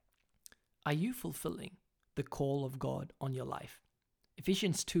Are you fulfilling the call of God on your life?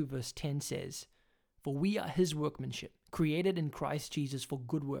 Ephesians 2 verse 10 says, "For we are his workmanship, created in Christ Jesus for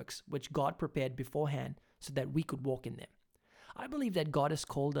good works, which God prepared beforehand so that we could walk in them." I believe that God has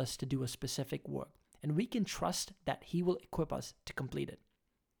called us to do a specific work, and we can trust that he will equip us to complete it.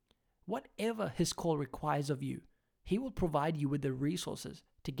 Whatever his call requires of you, he will provide you with the resources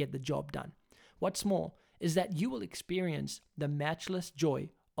to get the job done. What's more is that you will experience the matchless joy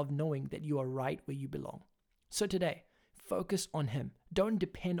of knowing that you are right where you belong. So today, focus on him. Don't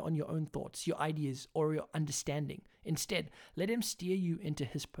depend on your own thoughts, your ideas, or your understanding. Instead, let him steer you into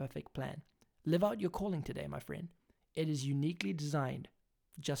his perfect plan. Live out your calling today, my friend. It is uniquely designed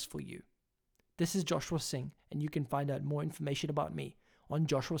just for you. This is Joshua Singh, and you can find out more information about me on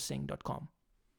joshuasingh.com.